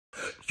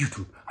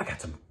YouTube, I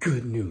got some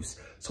good news.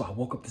 So I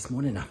woke up this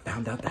morning and I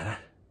found out that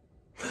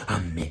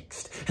I'm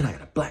mixed. And I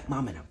got a black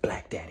mom and a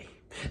black daddy.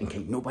 And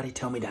can't nobody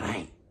tell me that I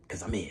ain't,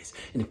 because I'm is.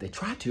 And if they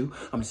try to,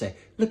 I'm gonna say,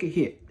 look at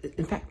here.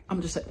 In fact,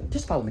 I'm just saying,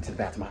 just follow me to the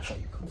bathroom, I'll show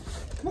you. Come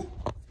on.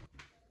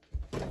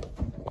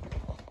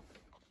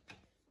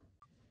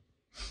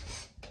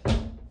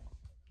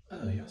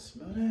 Oh, y'all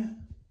smell that?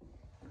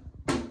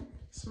 It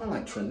smell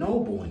like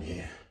Chernobyl in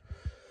here.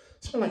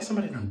 It smell like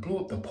somebody done blew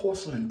up the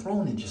porcelain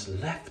throne and just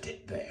left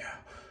it there.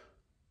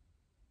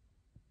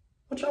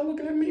 What y'all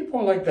looking at me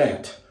for like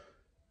that?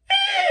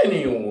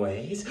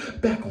 Anyways,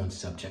 back on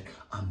subject.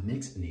 I'm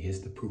mixed and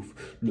here's the proof.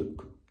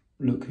 Look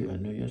here. I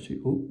know y'all see.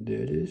 Oh,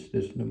 there it is.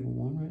 There's number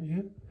one right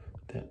here.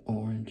 That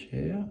orange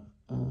hair.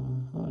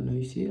 I know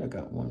you see it. I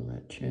got one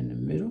right here in the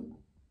middle.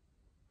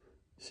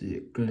 See,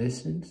 it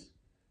glistens.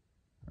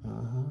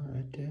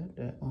 Right there.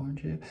 That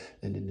orange hair.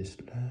 And then this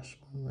last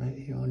one right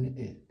here on the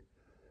end.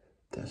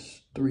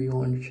 That's 3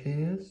 orange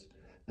hairs.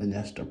 And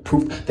that's the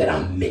proof that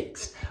I'm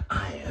mixed.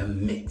 I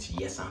am mixed.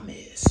 Yes, I'm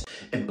is.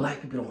 And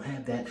black people don't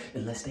have that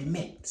unless they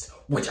mix,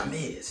 which I'm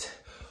is.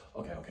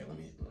 Okay, let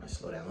me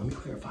slow down. Let me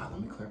clarify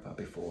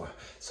before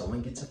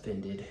someone gets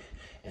offended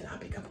and I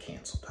become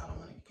canceled. I don't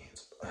want to get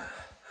canceled.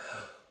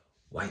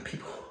 White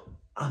people,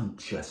 I'm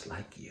just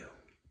like you.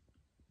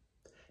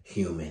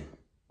 Human.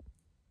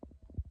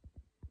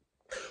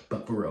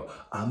 But for real,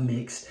 I'm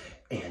mixed,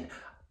 and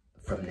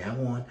from now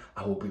on,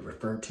 I will be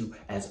referred to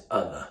as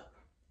other.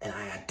 And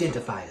I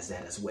identify as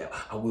that as well.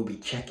 I will be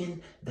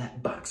checking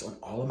that box on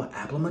all of my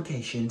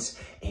applications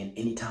and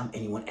anytime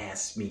anyone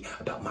asks me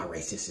about my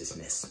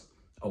racistness.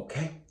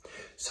 Okay?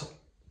 So,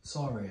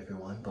 sorry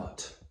everyone,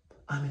 but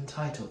I'm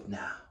entitled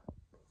now,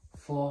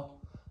 for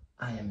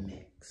I am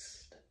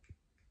mixed.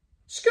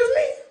 Excuse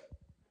me?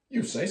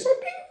 You say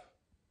something?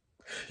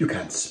 You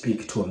can't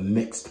speak to a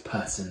mixed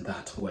person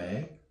that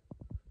way.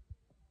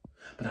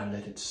 But I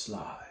let it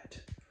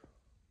slide,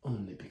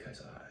 only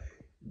because I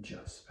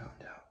just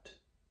found out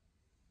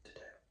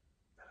today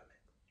that I'm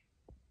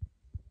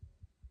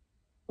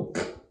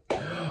mixed.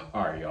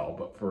 All right, y'all,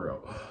 but for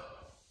real,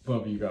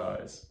 love you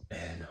guys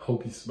and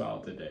hope you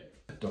smile today.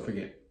 Don't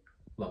forget,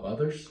 love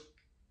others,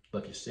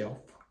 love yourself,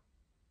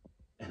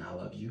 and I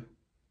love you,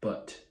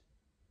 but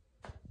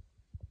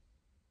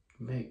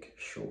make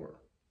sure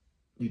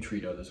you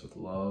treat others with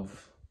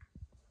love,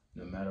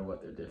 no matter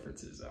what their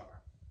differences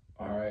are.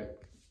 All right,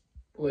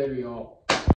 later, y'all.